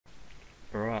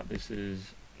Alright, this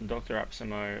is Dr.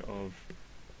 Apsimo of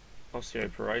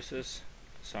Osteoporosis.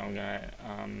 So I'm going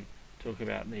to talk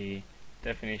about the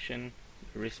definition,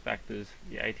 the risk factors,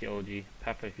 the etiology,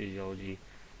 pathophysiology,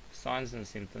 signs and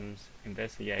symptoms,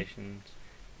 investigations,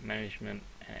 management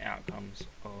and outcomes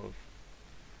of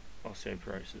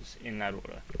osteoporosis in that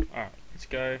order. Alright, let's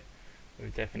go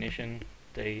with definition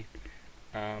D.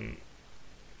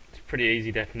 It's a pretty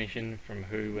easy definition from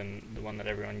WHO, and the one that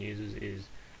everyone uses is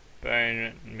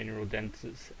bone mineral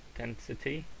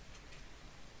density,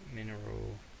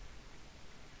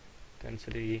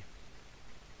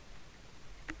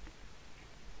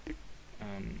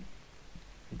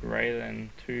 greater than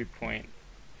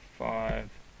 2.5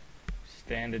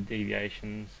 standard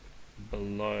deviations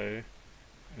below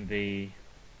the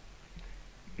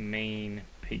mean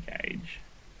peak age.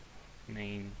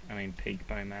 Peak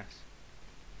bone mass.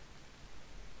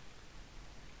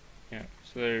 Yeah,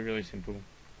 so they're really simple.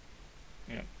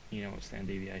 Yeah, you know what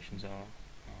standard deviations are.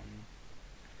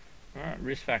 Alright,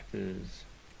 risk factors.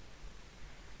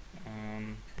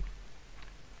 I'm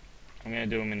going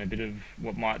to do them in a bit of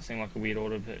what might seem like a weird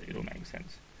order, but it'll make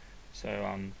sense.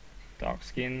 So, dark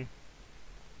skin,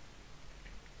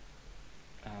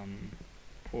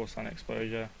 poor sun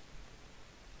exposure.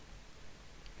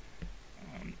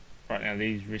 Right now,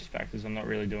 these risk factors I'm not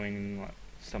really doing, like,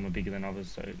 some are bigger than others,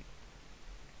 so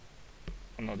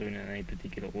I'm not doing it in any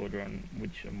particular order on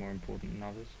which are more important than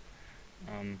others.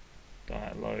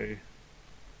 Diet low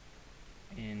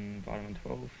in vitamin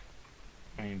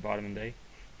D.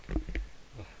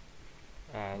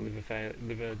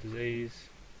 Liver disease.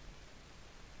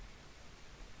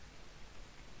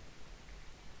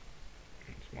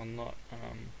 That's one lot.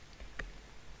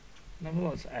 Another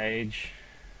lot's age.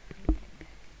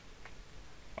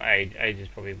 Age is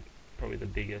probably the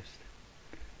biggest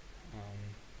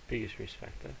risk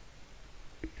factor.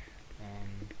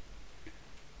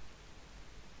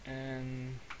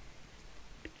 And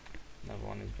another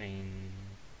one has been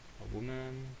a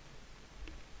woman.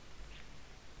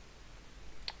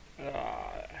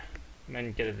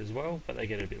 Men get it as well, but they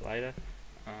get it a bit later.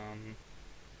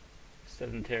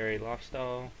 Sedentary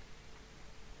lifestyle.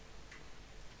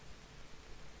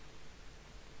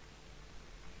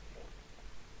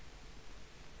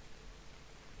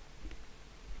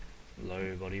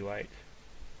 Low body weight.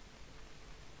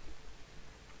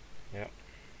 Yep.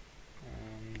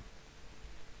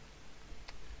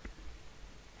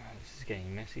 This is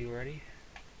getting messy already.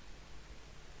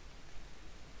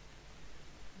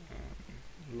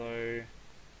 Low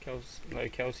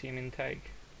calcium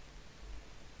intake.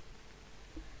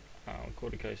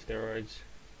 Corticosteroids.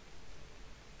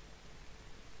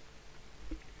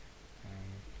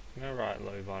 I'm going to write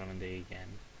low vitamin D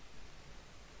again.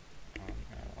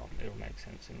 It'll make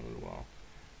sense in a little while.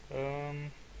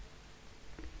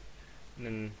 And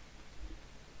then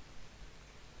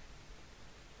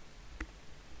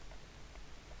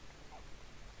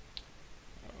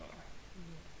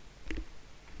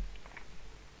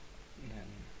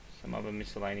some other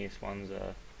miscellaneous ones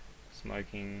are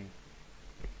smoking,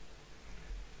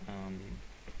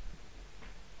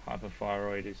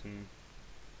 hyperthyroidism,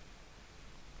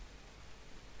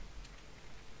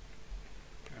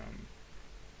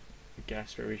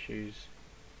 gastro issues,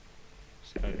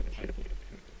 so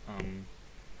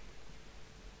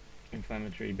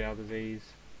inflammatory bowel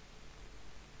disease,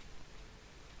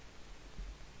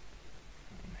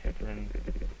 heparin,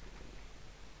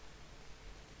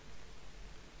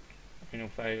 renal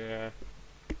failure,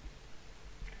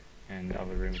 and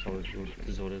other rheumatological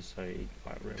disorders, so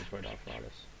like rheumatoid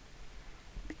arthritis.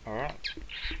 Alright.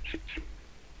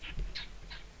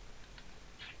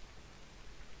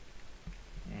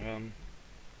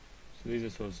 So these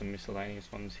are sort of some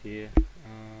miscellaneous ones here.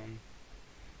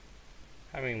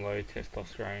 Having low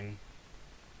testosterone,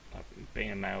 like being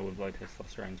a male with low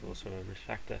testosterone, is also a risk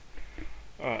factor.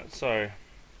 Alright, so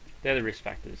they're the risk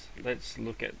factors. Let's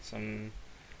look at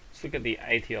the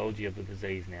etiology of the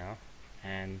disease now,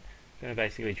 and I'm going to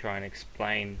basically try and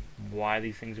explain why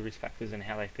these things are risk factors and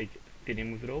how they fit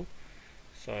in with it all.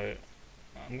 So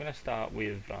I'm going to start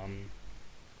with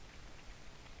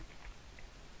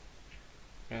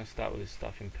this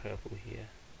stuff in purple here.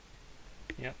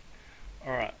 Yep.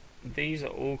 Alright, these are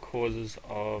all causes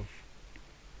of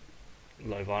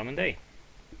low vitamin D.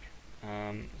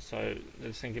 So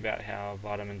let's think about how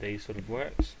vitamin D sort of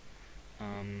works.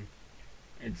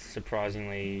 It's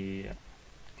surprisingly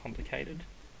complicated.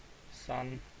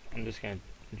 Sun, I'm just going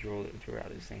to draw out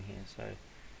this thing here. So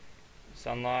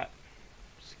sunlight,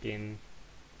 skin.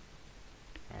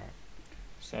 Alright.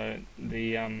 So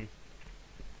the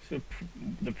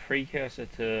the precursor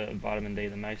to vitamin D,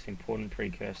 the most important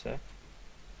precursor,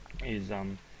 is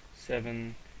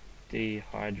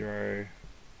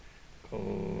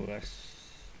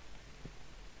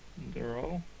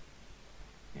 7-dehydrocholesterol.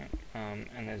 Yeah.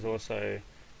 And there's also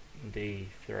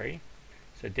D3.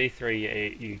 So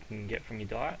D3 you can get from your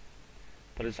diet,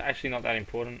 but it's actually not that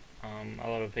important. A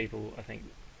lot of people, I think,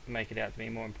 make it out to be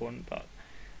more important, but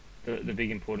the big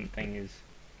important thing is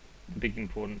the big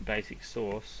important basic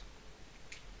source.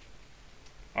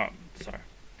 Oh, sorry.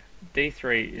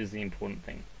 D3 is the important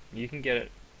thing. You can get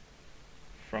it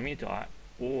from your diet,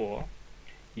 or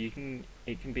it can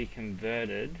be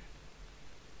converted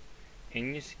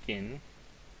in your skin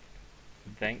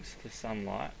thanks to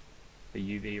sunlight, the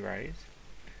UV rays,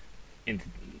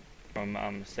 from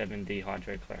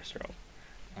 7-dehydrocholesterol.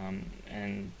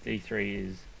 And D3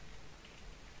 is,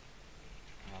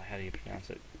 how do you pronounce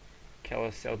it?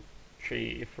 Cholesterol.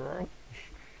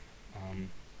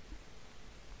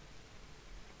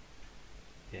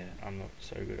 Yeah, I'm not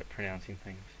so good at pronouncing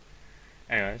things.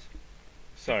 Anyways,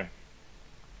 so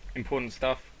important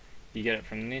stuff. You get it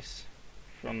from the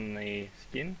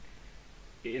skin.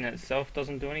 In itself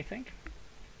doesn't do anything,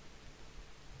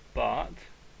 but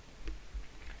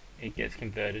it gets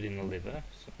converted in the liver.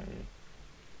 So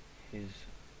here's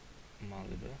my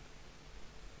liver.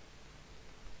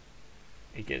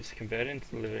 It gets converted into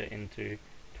the liver into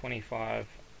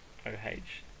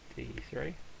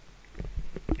 25-OH-D3.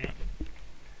 Yeah.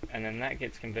 And then that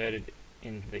gets converted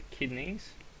into the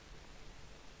kidneys.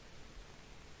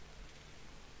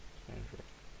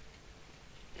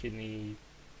 Kidney,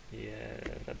 yeah,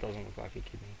 that doesn't look like a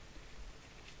kidney.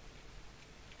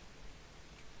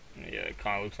 Yeah, it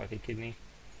kind of looks like a kidney.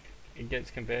 It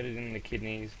gets converted in the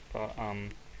kidneys, but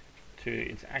to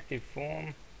its active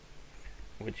form,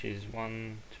 which is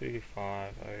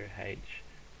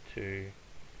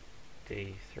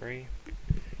 1,2,5-OH-2D3.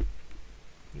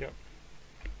 Yep.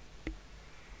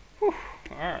 Whew.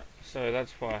 Alright, so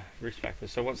that's why risk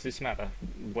factors. So what's this matter?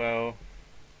 Well,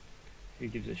 who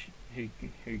gives a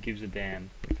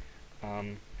damn?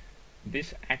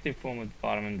 This active form of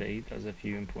vitamin D does a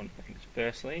few important things.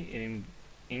 Firstly, it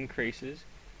increases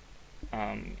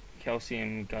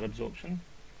calcium gut absorption.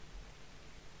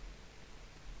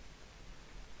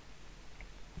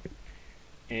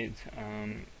 It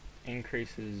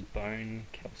increases bone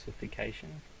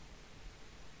calcification.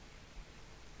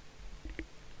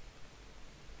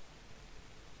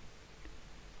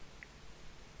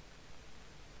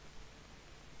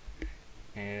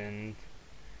 And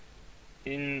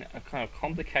in a kind of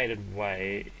complicated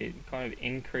way, it kind of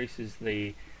increases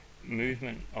the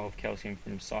movement of calcium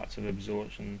from sites of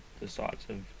absorption to sites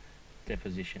of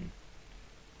deposition.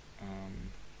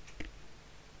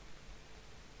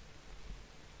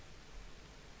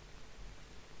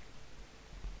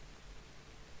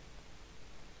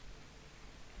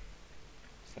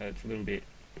 So it's a little bit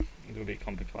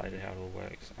complicated how it all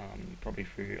works, probably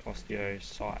through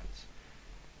osteocytes.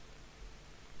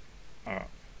 Alright,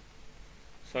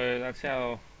 so that's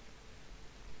how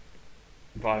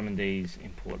vitamin D is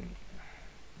important.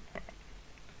 Right.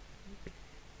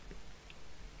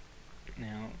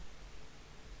 Now,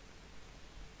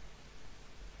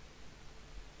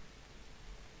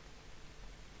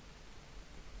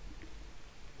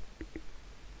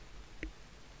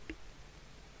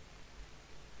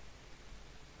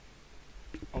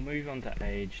 I'll move on to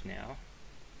age now.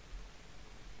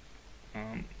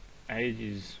 Age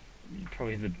is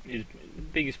probably the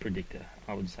biggest predictor,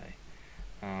 I would say.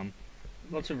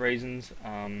 Lots of reasons.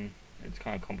 It's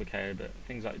kind of complicated, but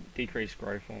things like decreased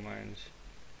growth hormones,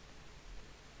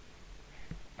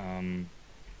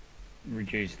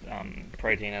 reduced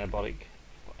protein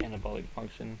anabolic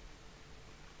function,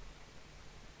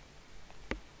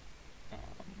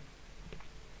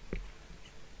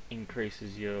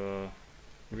 increases your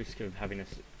risk of having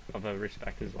other risk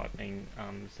factors like being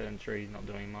sedentary, not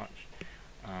doing much.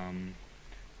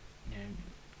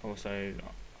 Also,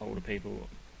 older people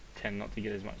tend not to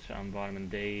get as much vitamin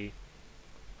D,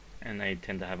 and they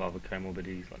tend to have other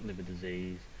comorbidities like liver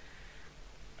disease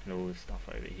and all this stuff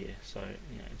over here. So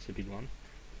it's a big one.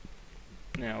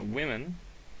 Now, women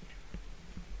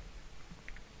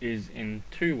is in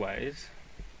two ways.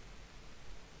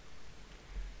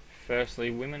 Firstly,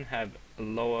 women have a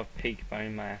lower peak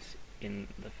bone mass in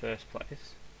the first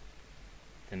place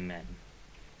than men.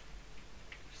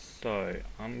 So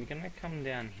I'm going to come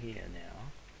down here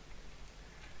now,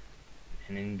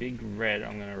 and in big red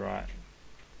I'm going to write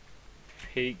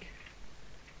peak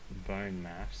bone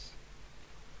mass,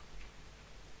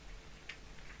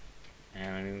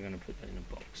 and I'm even going to put that in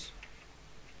a box.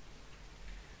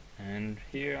 And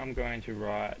here I'm going to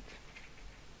write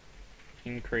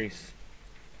increase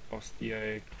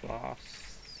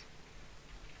osteoclasts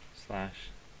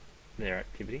 / their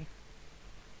activity,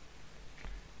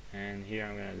 and here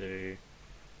I'm going to do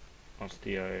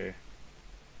osteoclasts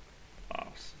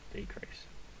decrease.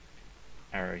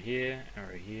 Arrow here,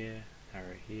 arrow here,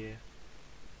 arrow here,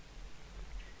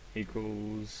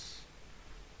 equals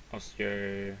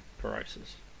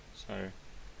osteoporosis. So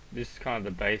this is kind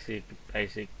of the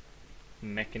basic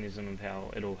mechanism of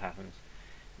how it all happens.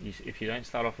 If you don't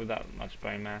start off with that much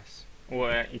bone mass,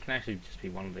 or it can actually just be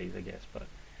one of these, I guess, but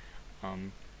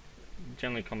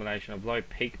generally a combination of low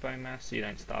peak bone mass, so you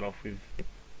don't start off with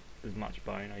as much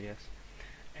bone, I guess,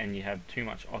 and you have too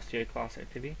much osteoclast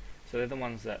activity, so they're the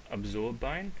ones that absorb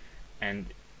bone,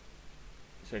 and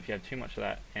so if you have too much of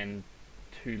that and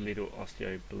too little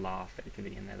osteoblast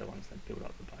activity, and they're the ones that build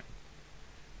up the bone.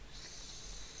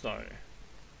 So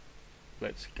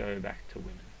let's go back to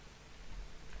women.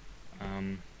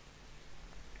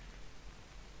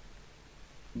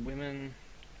 Women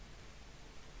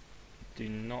do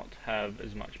not have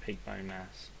as much peak bone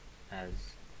mass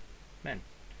as men.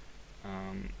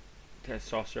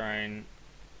 Testosterone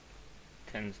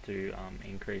tends to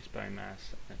increase bone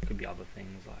mass. It could be other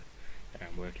things like they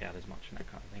don't work out as much and that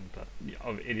kind of thing, but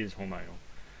it is hormonal.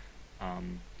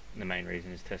 The main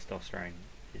reason is testosterone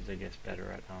is, I guess, better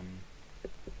at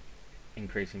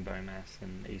increasing bone mass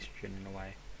than estrogen in a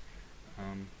way.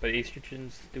 But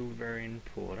estrogen's still very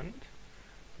important,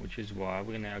 which is why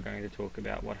we're now going to talk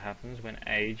about what happens when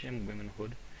age and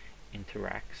womanhood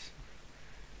interacts.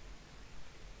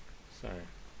 So,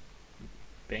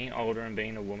 being older and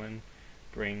being a woman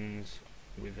brings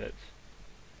with it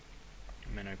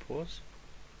menopause.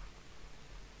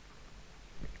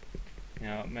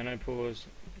 Now, menopause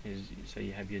is, so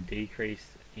you have your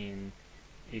decrease in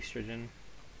estrogen,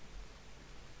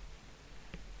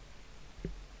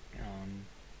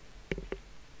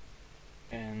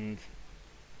 and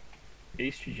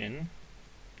estrogen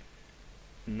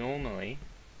normally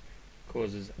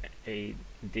causes a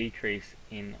decrease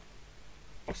in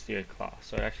osteoclast,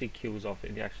 so it actually kills off,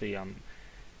 it actually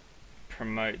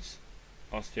promotes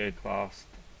osteoclast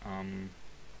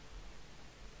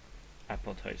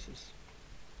apoptosis.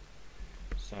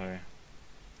 So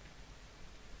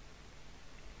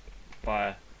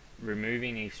by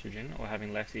removing estrogen or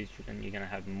having less estrogen, you're going to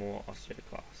have more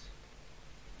osteoclasts.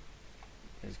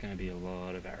 There's going to be a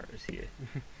lot of arrows here.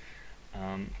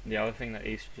 The other thing that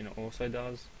estrogen also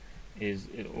does is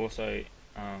it also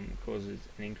causes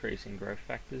an increase in growth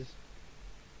factors,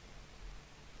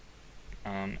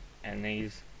 and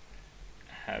these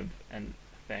have an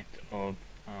effect of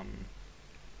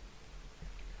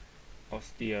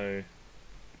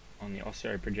on the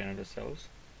osteoprogenitor cells.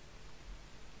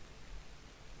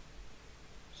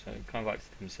 So kind of like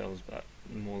stem cells, but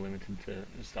more limited to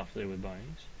stuff to do with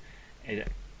bones.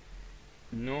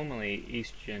 Normally,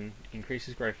 estrogen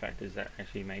increases growth factors that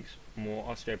actually makes more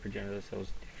osteoprogenitor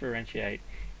cells differentiate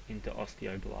into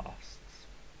osteoblasts.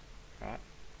 Right?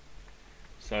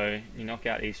 So you knock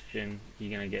out estrogen,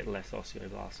 you're going to get less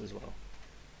osteoblasts as well.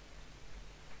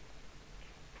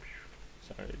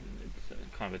 So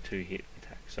it's kind of a two-hit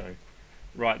attack. So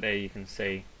right there you can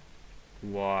see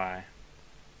why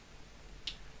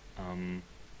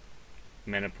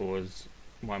menopause,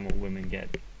 why more women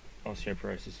get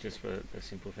osteoporosis, just for the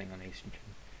simple thing on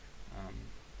estrogen.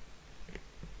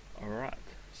 Alright,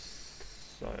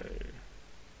 so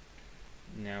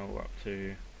now we're up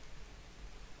to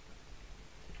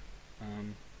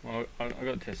well, I've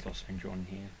got testosterone drawn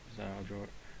here, so I'll draw it.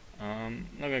 I'm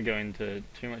not going to go into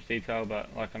too much detail, but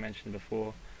like I mentioned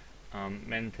before,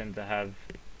 men tend to have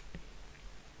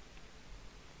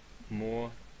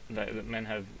more, men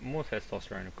have more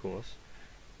testosterone, of course,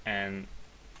 and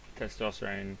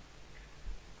testosterone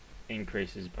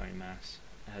increases bone mass,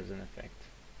 has an effect.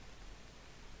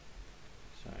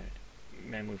 So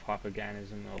men with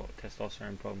hyperganism or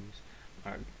testosterone problems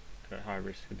are at high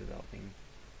risk of developing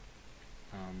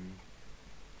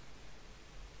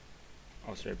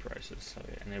osteoporosis. So,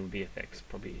 and there would be effects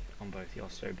probably on both the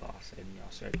osteoblasts and the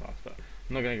osteoclasts, but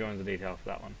I'm not going to go into detail for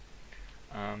that one.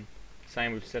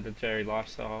 Same with sedentary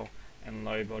lifestyle and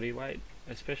low body weight,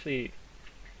 especially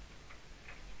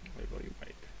low body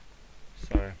weight.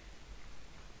 So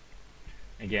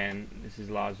again, this is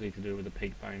largely to do with the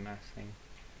peak bone mass thing.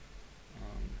 I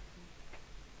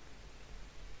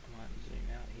might zoom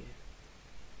out here.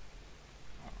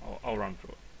 I'll run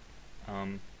through it.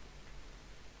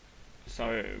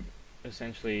 So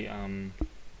essentially,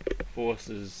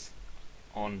 forces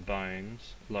on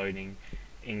bones, loading,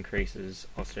 increases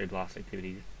osteoblast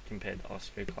activity compared to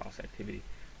osteoclast activity.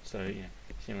 So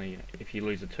similarly, if you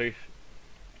lose a tooth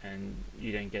and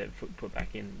you don't get it put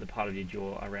back in, the part of your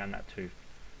jaw around that tooth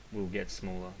will get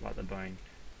smaller, like the bone.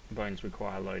 The bones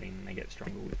require loading, and they get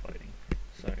stronger with loading.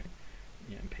 So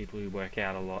people who work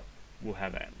out a lot will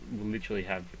literally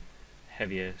have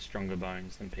heavier, stronger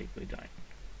bones than people who don't.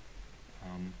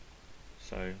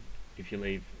 So if you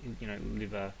live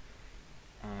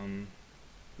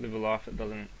a life that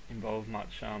doesn't involve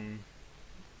much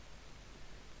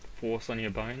force on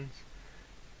your bones,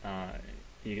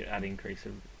 you get an increase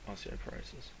of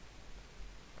osteoporosis.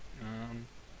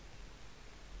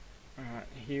 Alright,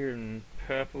 here in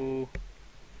purple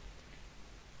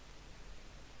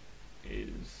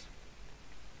is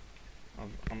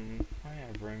I'm running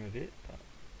out of room a bit, but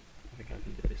I think I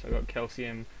can do this. I've got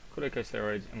calcium,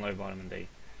 corticosteroids, and low vitamin D.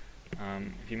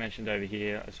 If you mentioned over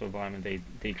here, I saw vitamin D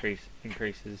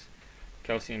increases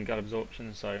calcium gut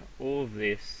absorption, so all of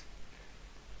this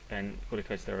and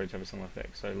corticosteroids have a similar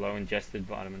effect. So low ingested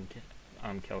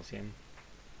calcium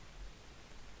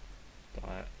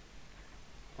diet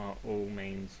all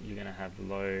means you're going to have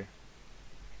low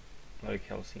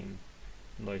calcium,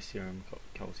 low serum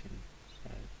calcium.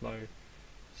 So low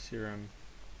serum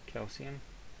calcium.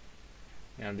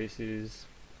 Now this is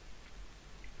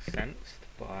sensed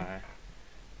by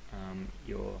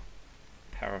your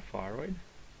parathyroid.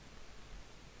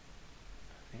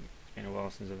 I think it's been a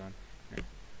while since I've done. Yeah.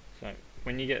 So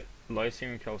when you get low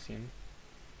serum calcium,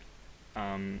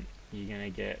 you're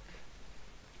going to get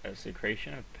a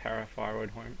secretion of parathyroid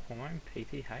hormone,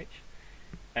 PTH.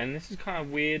 And this is kind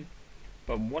of weird,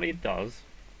 but what it does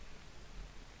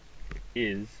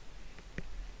is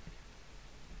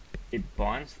it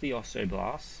binds to the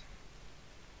osteoblasts,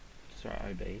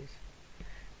 OBs,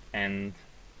 and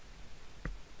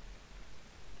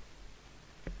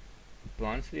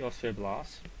binds to the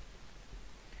osteoblasts,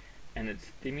 and it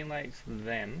stimulates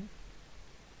them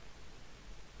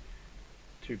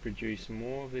to produce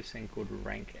more of this thing called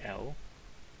rank L,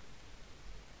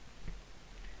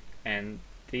 and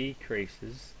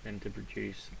decreases them to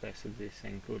produce less of this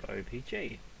thing called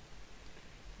OPG.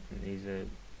 And these are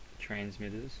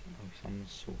transmitters of some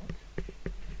sort.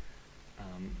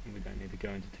 We don't need to go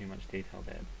into too much detail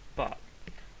there, but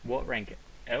what rank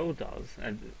L does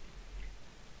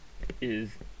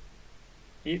is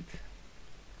it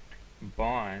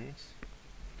binds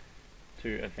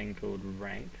to a thing called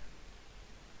rank.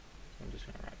 So I'm just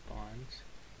going to write binds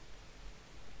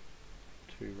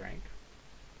to rank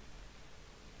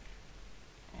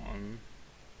on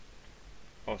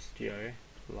osteoclasts.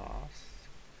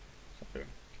 So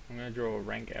I'm going to draw a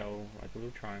rank L like a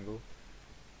little triangle.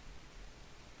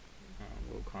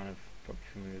 We'll kind of probably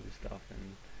familiar with this stuff,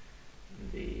 and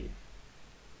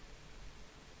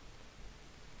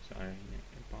so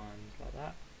it binds like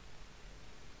that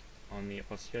on the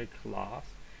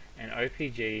osteoclast, and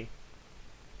OPG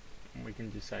we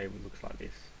can just say it looks like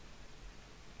this.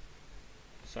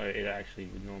 So it actually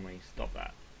would normally stop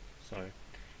that. So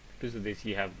because of this,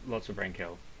 you have lots of rank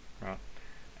L, right?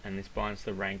 And this binds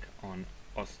the rank on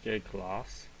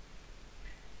osteoclasts,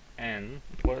 and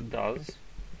what it does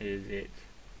is it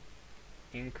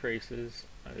increases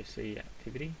OC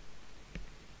activity,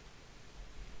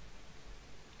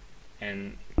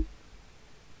 and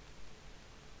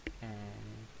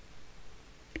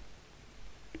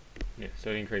yeah, so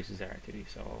it increases their activity,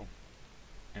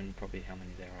 and probably how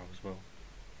many there are as well.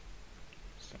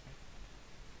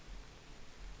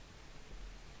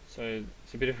 So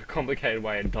it's a bit of a complicated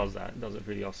way it does that. It does it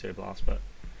for the osteoblast, but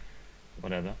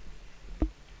whatever.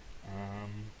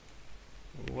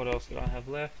 What else do I have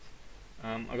left?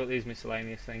 I've got these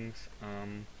miscellaneous things. I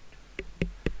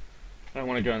don't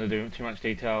want to go into too much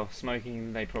detail.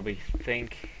 Smoking, they probably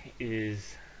think,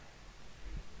 is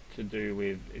to do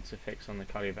with its effects on the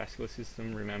cardiovascular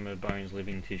system. Remember, bones,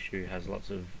 living tissue has lots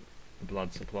of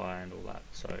blood supply and all that,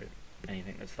 so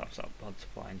anything that stuffs up blood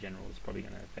supply in general is probably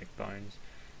going to affect bones.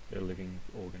 They're a living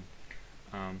organ.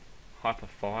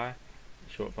 Hyperphi,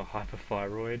 short for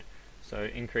hyperthyroid, so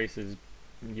increases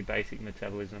your basic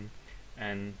metabolism,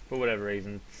 and for whatever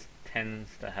reason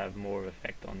tends to have more of an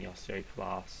effect on the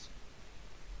osteoclasts.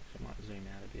 So I might zoom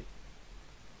out a bit.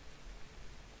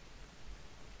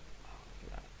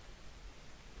 Look at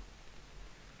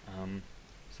that.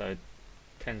 So it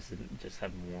tends to just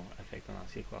have more effect on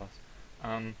osteoclasts.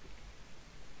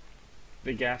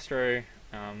 The gastro,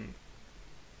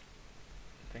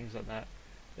 things like that,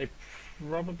 they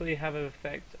probably have an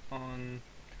effect on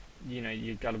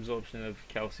your gut absorption of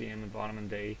calcium and vitamin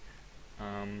D.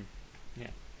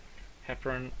 Yeah,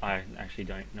 heparin, I actually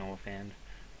don't know offhand.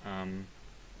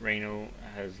 Renal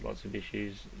has lots of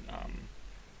issues.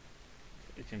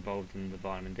 it's involved in the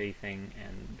vitamin D thing,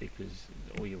 and because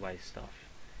all your waste stuff,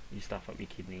 you stuff up your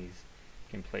kidneys,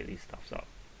 completely stuffs up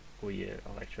all your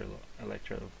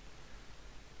electro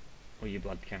or your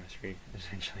blood chemistry,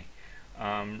 essentially.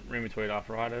 Rheumatoid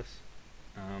arthritis,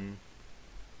 and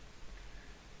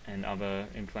other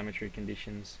inflammatory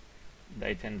conditions,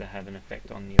 they tend to have an effect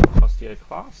on your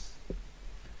osteoclast.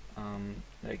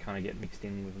 They kind of get mixed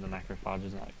in with the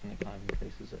macrophages, and it kind of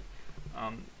increases it.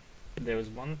 There was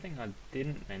one thing I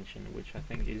didn't mention, which I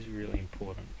think is really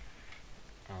important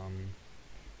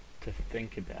to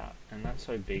think about, and that's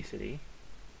obesity.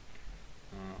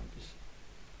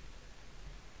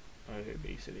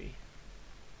 Obesity.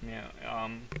 Now,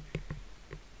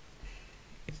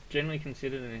 it's generally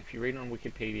considered, and if you read on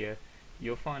Wikipedia,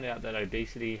 you'll find out that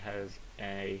obesity has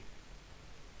a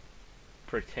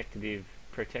protective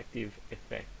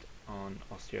effect on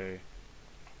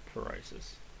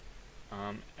osteoporosis.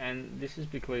 And this is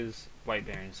because weight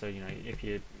bearing. So if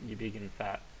you're big and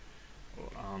fat,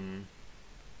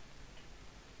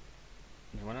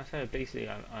 when I say obesity,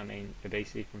 I mean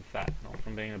obesity from fat, not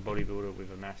from being a bodybuilder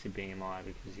with a massive BMI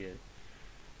because you're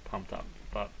pumped up.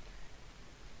 But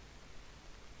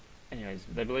anyways,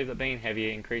 they believe that being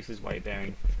heavier increases weight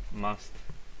bearing must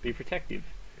be protective.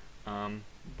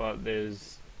 But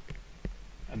there's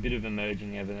a bit of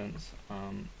emerging evidence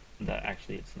that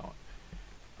actually it's not.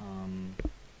 I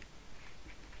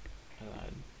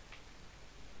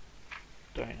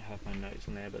don't have my notes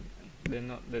on there, but they're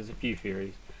not. There's a few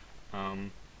theories.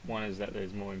 One is that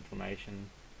there's more inflammation.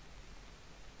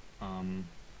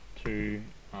 Two,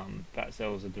 fat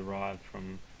cells are derived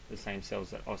from the same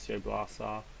cells that osteoblasts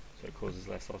are, so it causes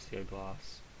less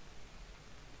osteoblasts.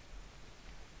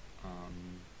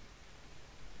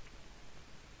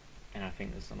 And I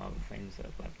think there's some other things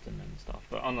that leptin and stuff,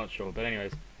 but I'm not sure. But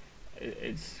anyways,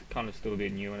 it's kind of still a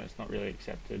bit new and it's not really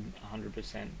accepted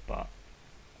 100%, but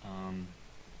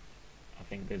I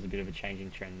think there's a bit of a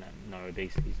changing trend that no,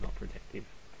 obesity is not protective.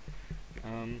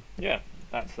 Yeah,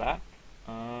 that's that.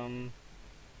 For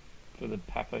the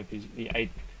the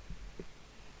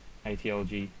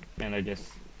Aetiology, and I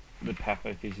guess the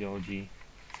Pathophysiology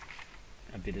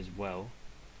a bit as well.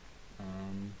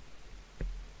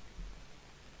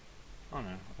 I don't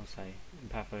know, I'll say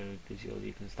pathophysiology,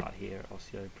 you can start here.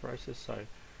 Osteoporosis, so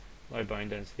low bone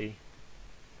density.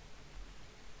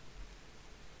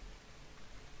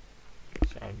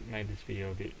 So I made this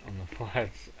video a bit on the fly,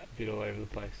 it's a bit all over the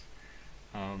place.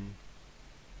 But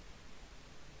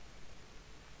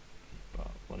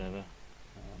whatever.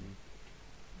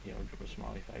 Yeah, I'll draw a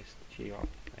smiley face to cheer you up.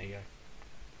 There you go.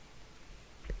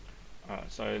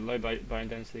 Alright, so low bone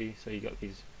density, so you got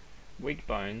these weak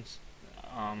bones.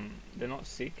 They're not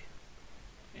sick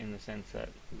in the sense that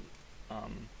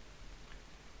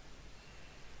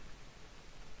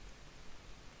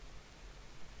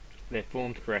they're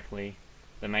formed correctly,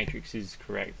 the matrix is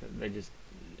correct, they just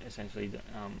essentially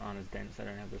aren't as dense, they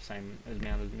don't have the same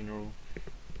amount of mineral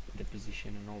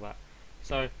deposition and all that.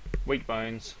 So weak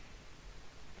bones,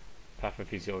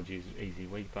 pathophysiology is easy.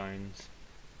 Weak bones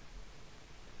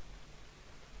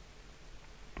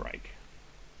break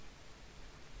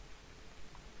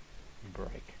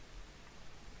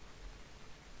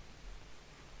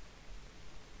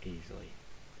easily.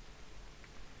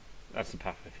 That's the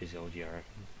pathophysiology, I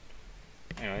reckon.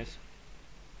 Anyways,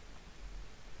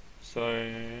 so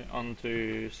on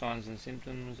to signs and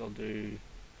symptoms. I'll do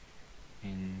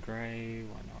in grey,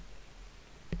 why not?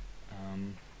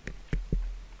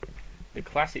 The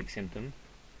classic symptom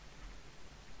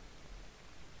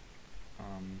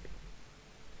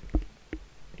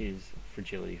is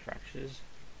fragility fractures.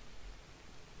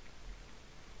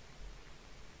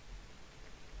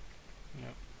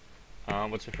 Yep.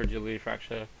 What's a fragility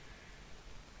fracture?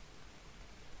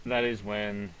 That is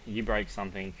when you break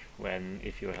something when,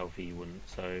 if you were healthy, you wouldn't.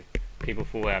 So people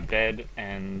fall out of bed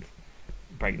and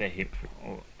break their hip,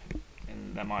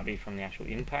 and that might be from the actual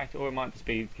impact, or it might just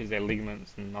be because their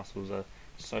ligaments and muscles are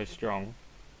so strong,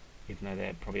 even though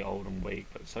they're probably old and weak,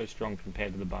 but so strong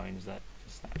compared to the bones that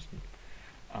just snaps them.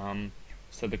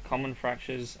 So the common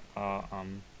fractures are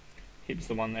hip's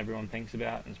the one that everyone thinks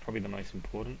about, and it's probably the most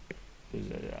important because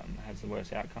it has the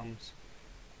worst outcomes.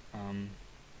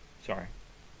 Sorry.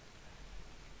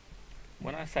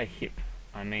 When I say hip,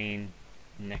 I mean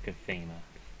neck of femur.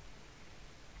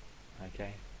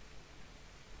 Okay.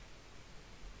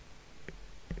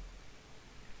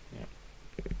 Yep.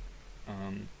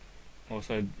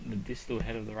 Also, the distal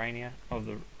head of the radius.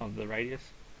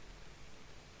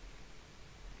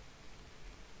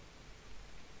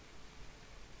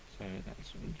 So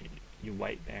that's your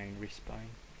weight-bearing wrist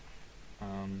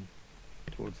bone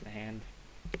towards the hand.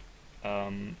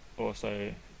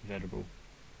 Also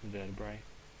vertebrae.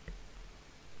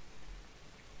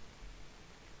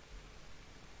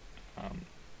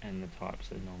 And the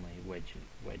types are normally wedge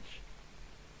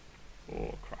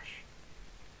or crush.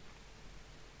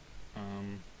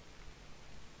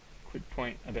 Quick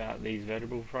point about these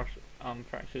vertebral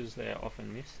fractures: they are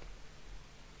often missed.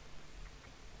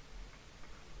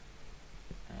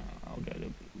 I'll go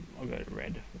to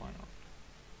red. Why not?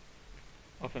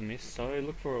 Often missed, so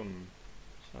look for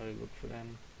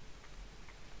them.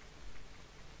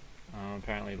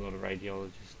 Apparently, a lot of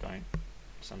radiologists don't.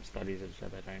 Some studies have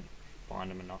said they don't find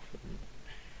them enough, and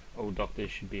all doctors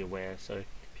should be aware. So,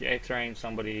 if you're X-raying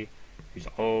somebody who's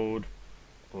old,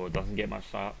 or doesn't get much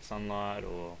sunlight,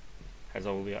 or has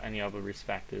any other risk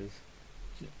factors,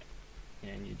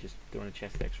 and you're just doing a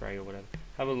chest X-ray or whatever,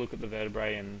 have a look at the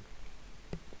vertebrae and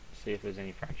see if there's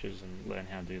any fractures and learn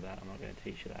how to do that. I'm not going to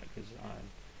teach you that because I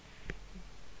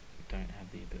don't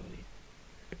have the ability.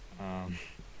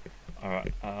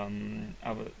 Alright,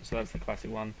 so that's the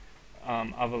classic one.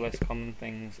 Other less common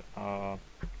things are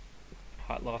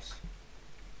height loss,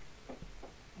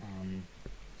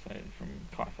 so from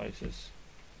kyphosis,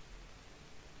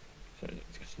 so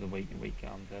it's just the weak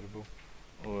vertebral,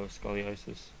 or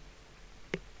scoliosis,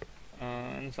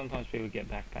 and sometimes people get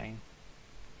back pain.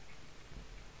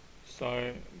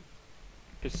 So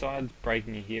besides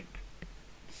breaking your hip,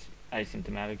 it's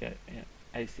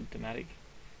asymptomatic.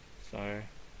 So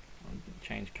I'll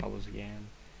change colours again.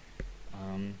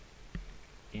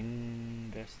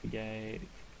 Investigate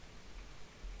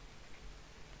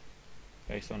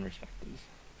based on risk factors.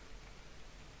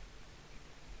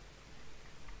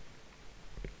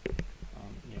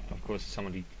 Of course, if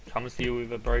somebody comes to you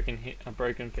with a broken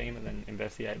femur, then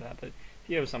investigate that. But if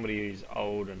you have somebody who's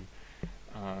old and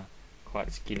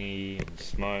quite skinny and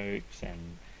smokes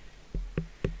and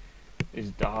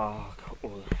is dark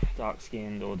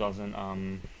skinned, or doesn't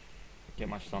get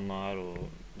much sunlight, or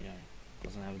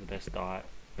doesn't have the best diet,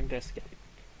 investigate.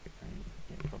 And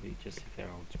probably just if they're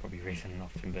old, it's probably reason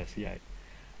enough to investigate.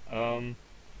 On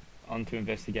to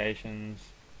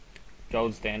investigations.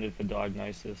 Gold standard for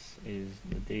diagnosis is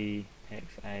the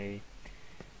DXA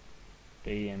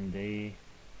BMD.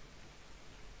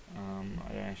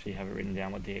 I don't actually have it written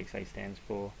down what DXA stands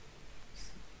for.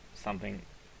 Something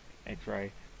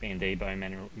X-ray, BMD, bone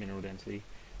mineral density.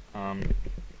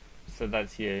 So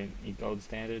that's your gold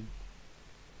standard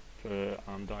for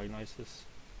diagnosis.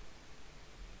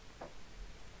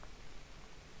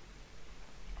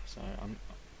 So I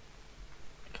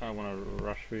kind of want to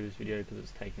rush through this video because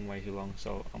it's taking way too long,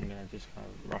 so I'm going to just kind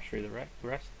of rush through the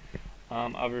rest. So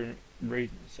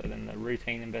then the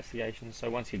routine investigations. So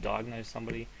once you diagnose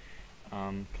somebody,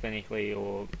 clinically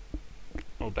or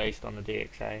based on the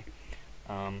DXA,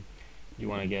 you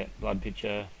want to get blood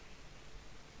picture,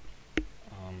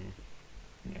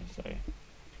 so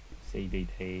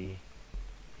CBP,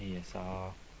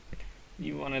 ESR.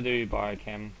 You want to do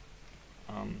biochem,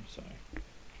 so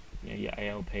your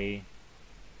ALP.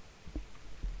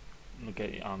 Look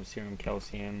at serum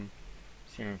calcium,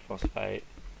 serum phosphate.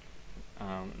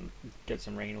 Get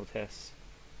some renal tests.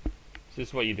 So this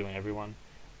is what you do in everyone.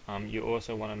 You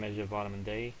also want to measure vitamin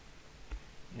D.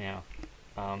 Now,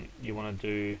 you want to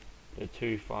do the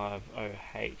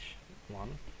 250H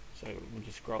one. So we'll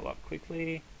just scroll up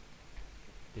quickly.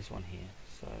 This one here.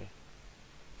 So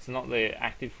it's not the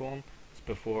active form. It's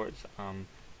before it's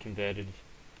converted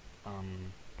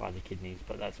by the kidneys,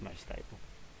 but that's most stable.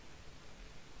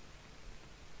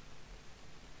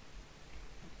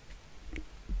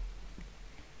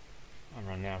 I'm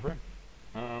running out of room.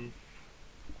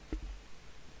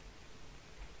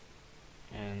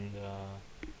 And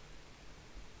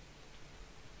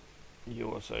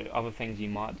you also, other things you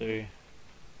might do,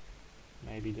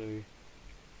 maybe do,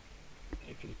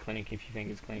 if it's if you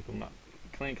think it's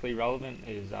clinically relevant,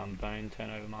 is bone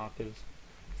turnover markers.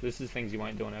 So this is things you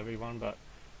won't do on everyone, but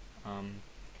when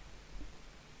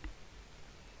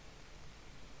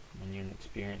you're an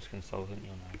experienced consultant,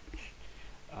 you'll know.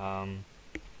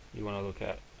 You want to look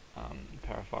at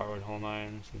parathyroid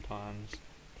hormone sometimes,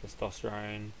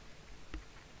 testosterone,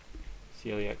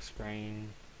 celiac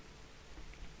screen,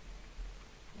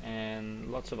 and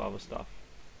lots of other stuff.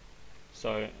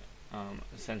 So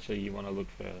essentially you want to look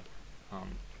for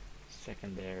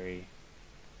secondary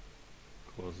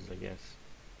causes, I guess.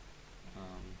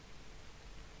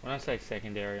 When I say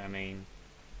secondary, I mean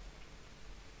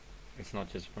it's not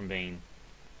just from being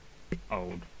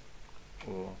old,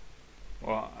 or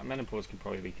well, menopause could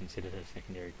probably be considered a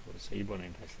secondary cause, so you want to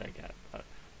investigate that. But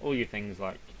all your things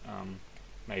like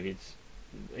maybe it's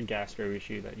a gastro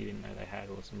issue that you didn't know they had,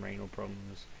 or some renal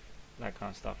problems, that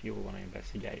kind of stuff you'll want to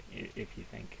investigate if you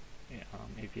think,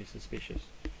 if you're suspicious.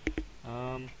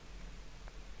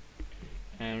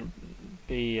 And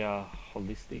be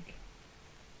holistic.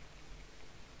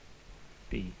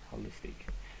 Be holistic.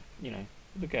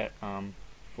 Look at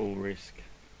full risk,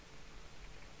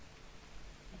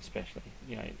 especially.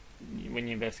 When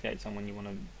you investigate someone, you want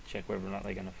to check whether or not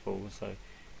they're going to fall. So,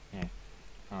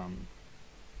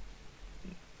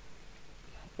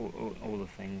 all the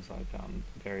things like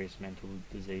various mental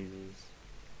diseases,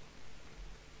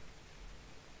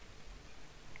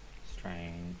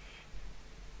 strength,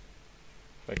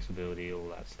 flexibility, all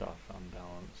that stuff,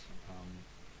 balance,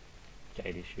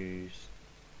 gait issues.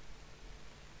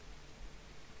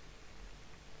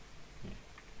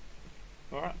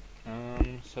 Alright,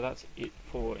 so that's it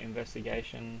for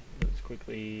investigation. Let's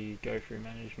quickly go through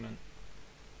management.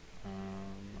 I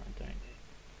don't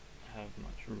have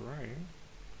much room,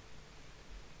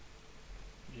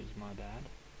 which is my bad.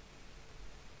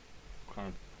 Kind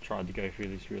of tried to go through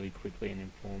this really quickly and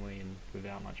informally and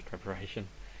without much preparation.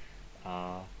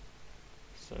 So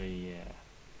yeah,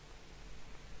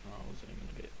 I'll zoom in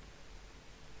a bit.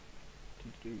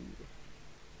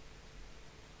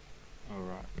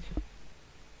 Alright.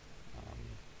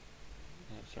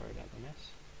 Sorry about the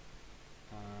mess.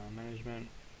 Management.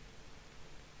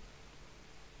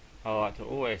 I like to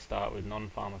always start with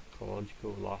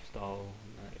non-pharmacological lifestyle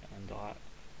and diet,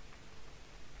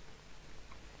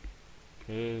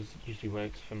 because it usually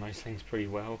works for most things pretty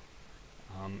well,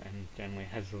 and generally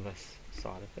has less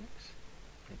side effects.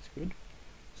 That's good.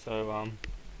 So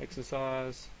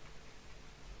exercise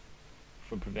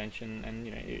for prevention, and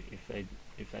if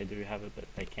they do have it but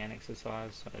they can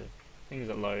exercise, so things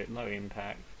at low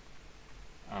impact.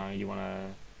 You want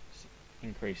to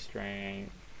increase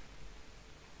strength,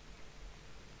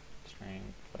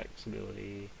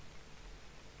 flexibility,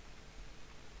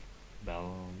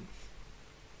 balance,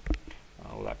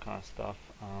 all that kind of stuff.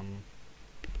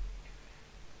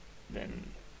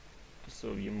 Then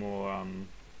sort of your more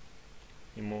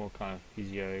kind of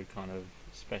physio, kind of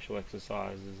special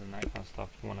exercises and that kind of stuff.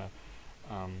 You want to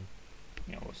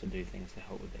also do things to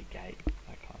help with their gait,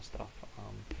 that kind of stuff,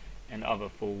 and other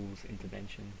falls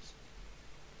interventions.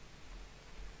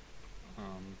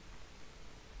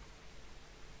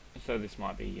 So this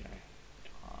might be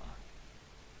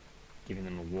giving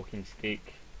them a walking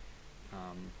stick.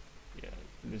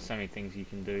 There's so many things you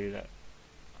can do that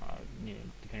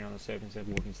depending on the circumstance,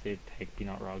 walking stick, take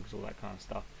peanut rugs, all that kind of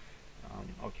stuff.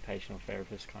 Occupational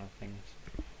therapist kind of things.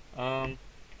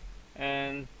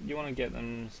 And you want to get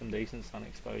them some decent sun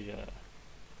exposure.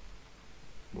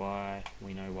 Why?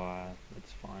 We know why.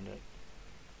 Let's find it.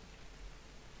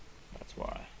 That's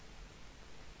why.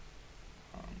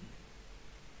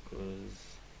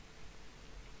 Because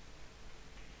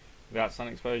without sun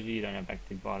exposure, you don't have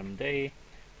active vitamin D.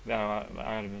 Without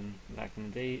vitamin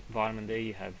D,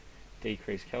 you have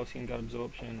decreased calcium gut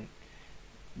absorption,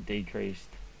 decreased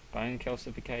bone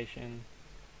calcification,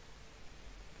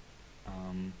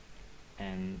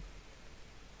 and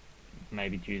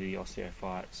maybe due to the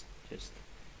osteophytes, just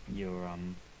your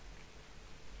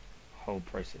whole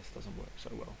process doesn't work so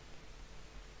well.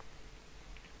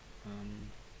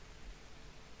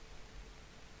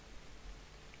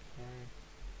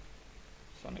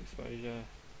 Sun exposure.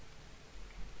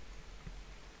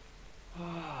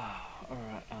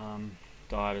 Alright,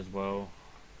 diet as well,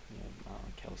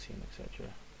 calcium, etc.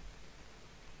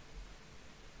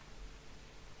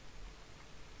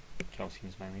 Calcium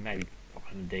is mainly, maybe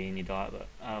vitamin D in your diet, but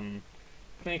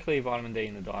clinically vitamin D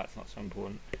in the diet's not so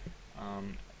important,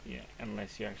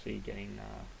 unless you're actually getting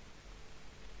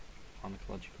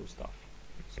pharmacological stuff.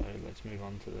 So let's move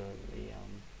on to the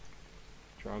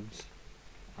drugs.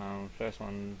 First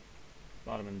one,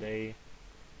 vitamin D,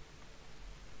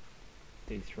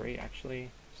 D3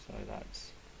 actually, so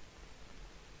that's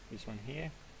this one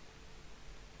here.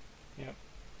 Yep,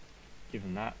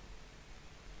 given that,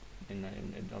 and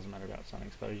it doesn't matter about sun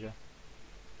exposure,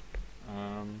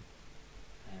 and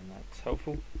that's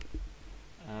helpful.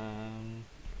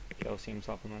 Calcium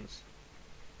supplements.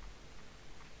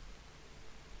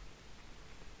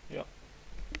 Yep.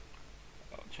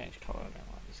 I'll change colour. I don't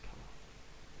like this colour.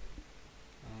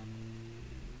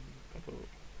 Purple.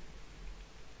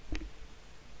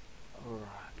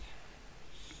 Alright.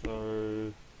 So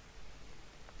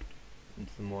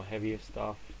into the more heavier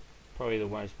stuff. Probably the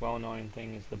most well-known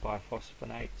thing is the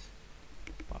biphosphonates.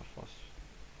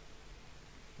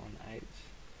 Biphosphonates.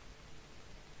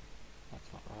 That's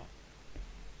not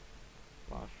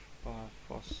right.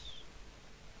 Biphosphonates.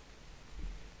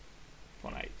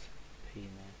 P in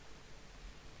there.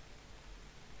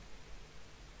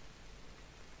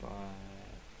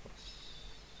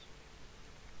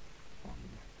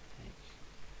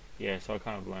 so I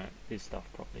kind of learnt this stuff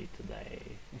properly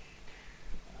today,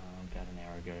 about an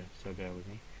hour ago, so bear with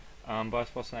me.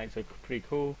 Bisphosphonates are pretty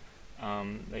cool.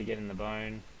 They get in the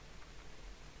bone,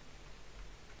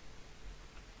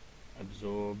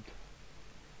 absorbed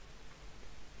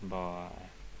by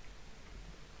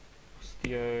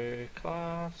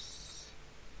osteoclasts,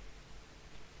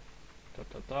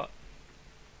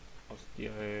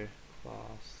 osteoclasts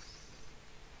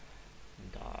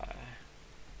die.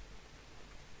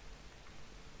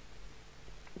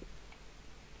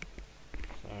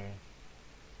 So,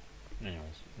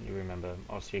 anyways, you remember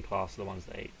osteoclasts are the ones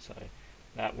that eat, so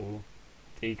that will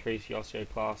decrease the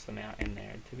osteoclast amount and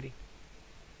their activity.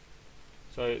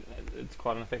 So it's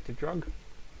quite an effective drug.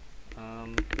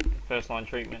 First line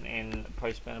treatment in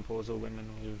postmenopausal women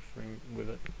with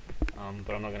it,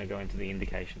 but I'm not going to go into the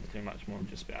indications too much, more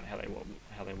just about how they work.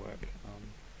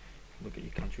 Look at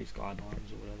your country's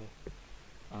guidelines or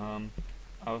whatever.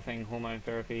 Other thing, hormone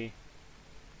therapy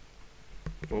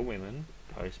for women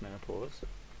post-menopause.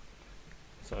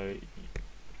 So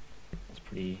that's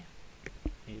pretty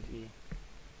easy.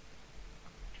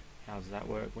 How does that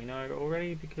work? We know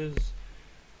already because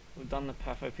we've done the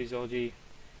pathophysiology.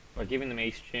 By giving them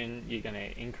estrogen, you're going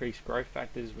to increase growth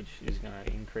factors, which is going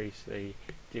to increase the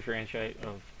differentiate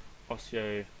of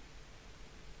osteoblasts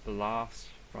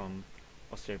from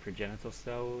osteoprogenital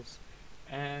cells,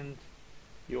 and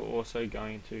you're also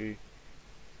going to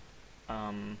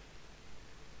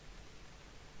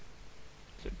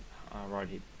right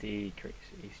here,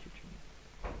 decrease estrogen.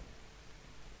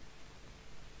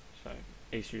 So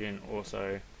estrogen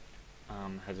also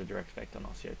has a direct effect on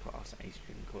osteoclasts, and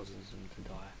estrogen causes them to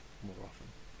die more often.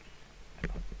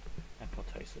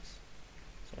 Apoptosis.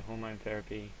 So hormone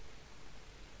therapy,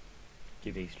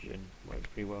 give estrogen, works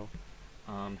pretty well.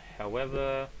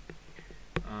 However,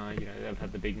 they've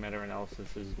had the big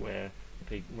meta-analysis where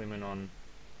women on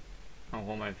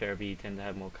hormone therapy tend to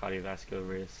have more cardiovascular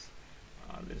risks.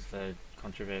 There's the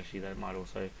controversy that it might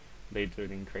also lead to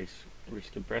an increased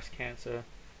risk of breast cancer.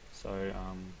 So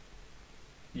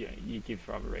you give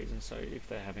for other reasons. So if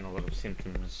they're having a lot of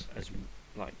symptoms,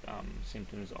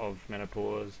 symptoms of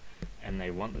menopause, and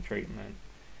they want the treatment,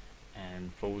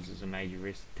 and falls as a major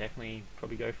risk, definitely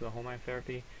probably go for the hormone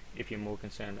therapy. If you're more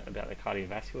concerned about the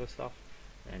cardiovascular stuff,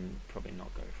 then probably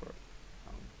not go for it.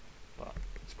 But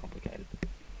it's complicated.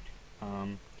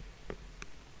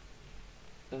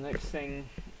 The next thing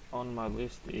on my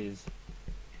list is,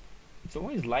 it's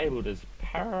always labelled as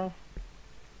parathyroid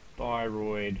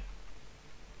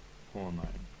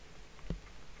hormone,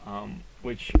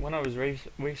 which when I was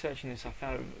researching this, I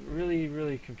found it really,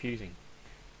 really confusing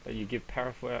that you give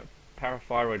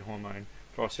parathyroid hormone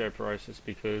for osteoporosis,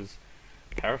 because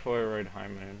parathyroid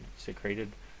hormone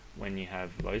secreted when you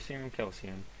have low serum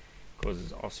calcium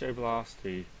causes osteoblasts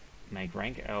to make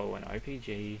rank L and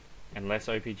OPG and less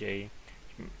OPG,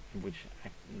 which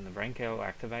the rank L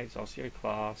activates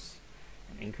osteoclasts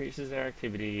and increases their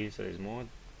activity, so there's more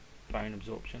bone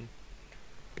absorption.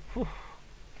 Whew.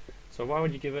 So why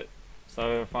would you give it?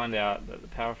 So I find out that the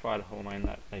parathyroid hormone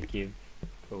that they give,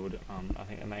 called I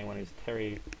think the main one is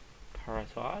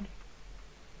teriparatide,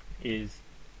 is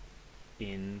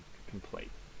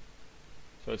incomplete.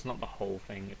 So it's not the whole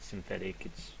thing, it's synthetic.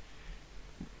 It's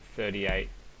 38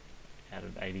 out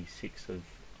of 86 of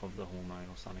the hormone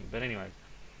or something. But anyway,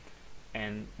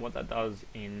 and what that does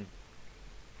in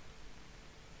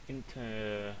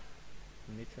intermittent,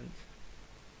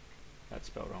 that's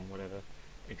spelled wrong, whatever,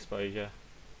 exposure,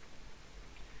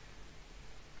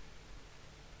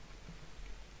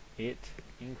 it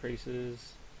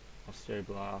increases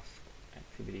osteoblast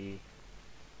activity.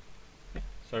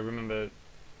 So remember,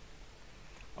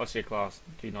 osteoclasts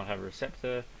do not have a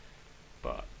receptor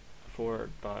for it,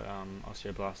 but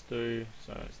osteoblasts do,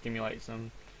 so it stimulates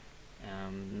them.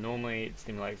 Normally it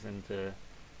stimulates them to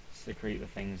secrete the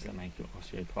things that make your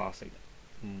osteoclast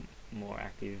more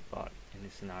active, but in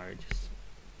this scenario, just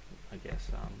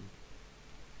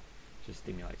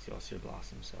stimulates the osteoblasts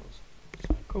themselves.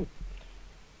 So cool.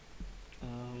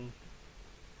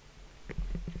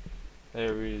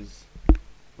 There is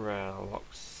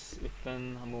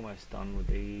raloxifene. I'm almost done with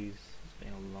these. It's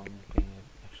been a long thing,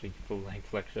 actually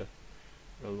full-length lecture.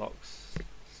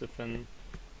 Raloxifene.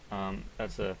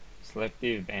 That's a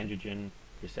selective androgen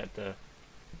receptor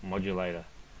modulator.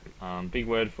 Big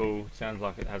word full. Sounds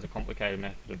like it has a complicated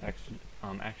method of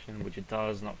action, which it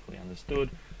does. Not fully understood,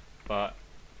 but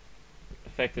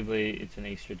effectively it's an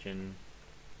estrogen,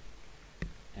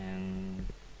 and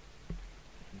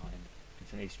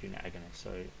it's an estrogen agonist.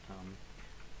 So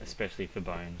especially for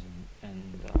bones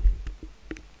and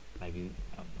maybe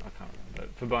I can't remember. But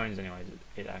for bones, anyways,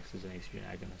 it acts as an estrogen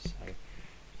agonist. So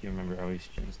you remember our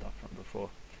estrogen stuff from before.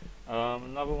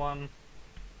 Another one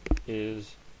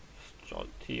is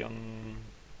stronti.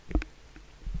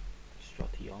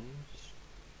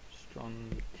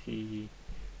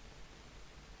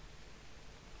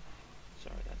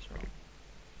 Sorry, that's wrong.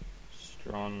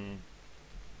 Strontium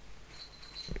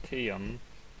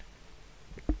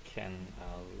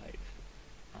canalate.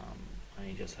 I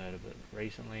only just heard of it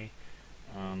recently.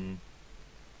 I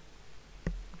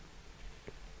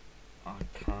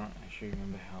can't actually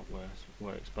remember how it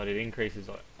works, but it increases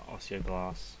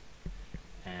osteoblasts,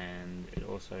 and it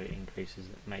also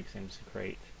makes them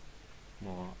secrete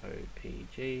more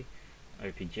OPG.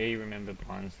 OPG, remember,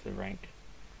 binds to rank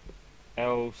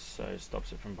L, so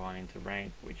stops it from binding to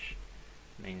rank, which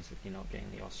means that you're not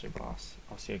getting the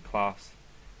osteoclast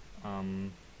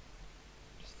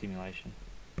stimulation.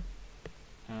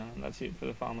 That's it for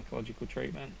the pharmacological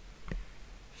treatment.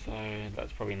 So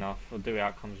that's probably enough. I'll do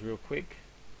outcomes real quick.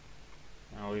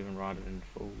 I'll even write it in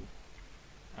full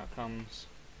outcomes.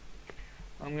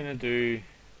 I'll do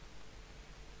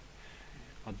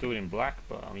it in black,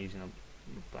 but I'm using a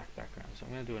black background, so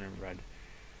I'm going to do it in red.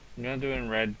 I'm going to do it in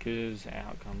red because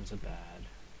outcomes are bad,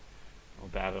 or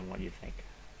better than what you think.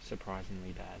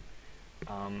 Surprisingly bad.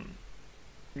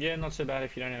 Yeah, not so bad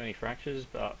if you don't have any fractures,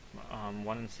 but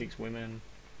 1 in 6 women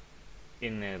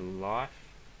in their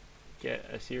life get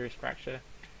a serious fracture.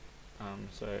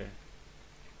 So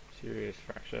serious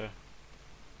fracture,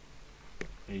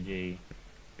 e.g.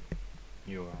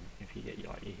 if you get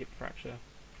your hip fracture,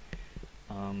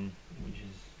 which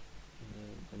is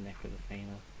the neck of the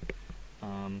femur,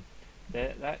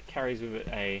 that carries with it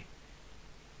a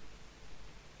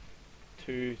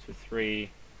 2 to 3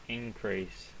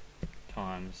 increase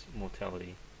times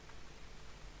mortality,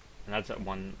 and that's at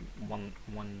one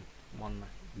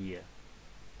year.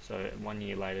 So 1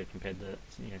 year later, compared to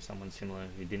someone similar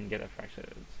who didn't get a fracture,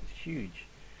 it's huge.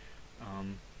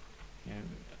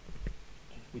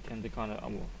 We tend to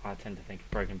I tend to think of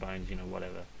broken bones,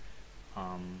 whatever.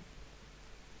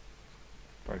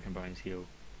 Broken bones heal.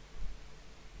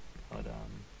 But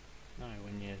no,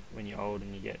 when you're old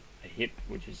and you get a hip,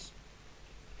 which is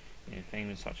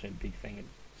femur is such a big thing, it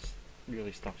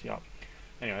really stuffs you up.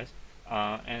 Anyways,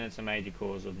 and it's a major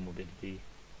cause of morbidity.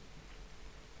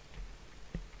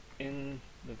 In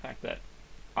the fact that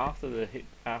after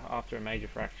a major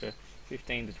fracture,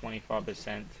 15 to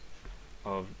 25%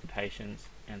 of the patients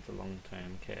enter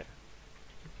long-term care.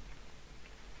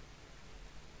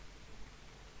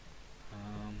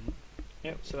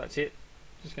 Yep, so that's it.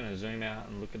 Just going to zoom out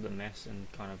and look at the mess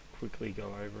and kind of quickly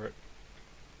go over it.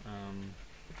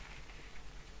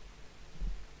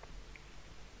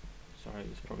 Sorry,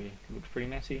 this probably looks pretty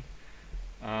messy.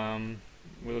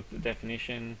 We looked at the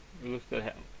definition, we looked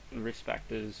at the risk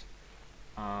factors.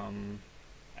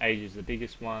 Age is the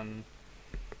biggest one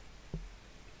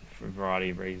for a variety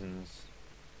of reasons.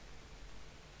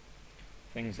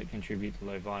 Things that contribute to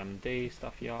low vitamin D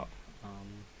stuff you up.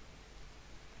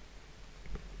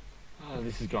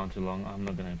 This has gone too long. I'm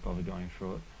not going to bother going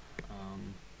through it.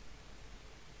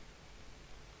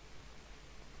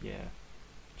 Yeah.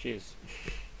 Cheers.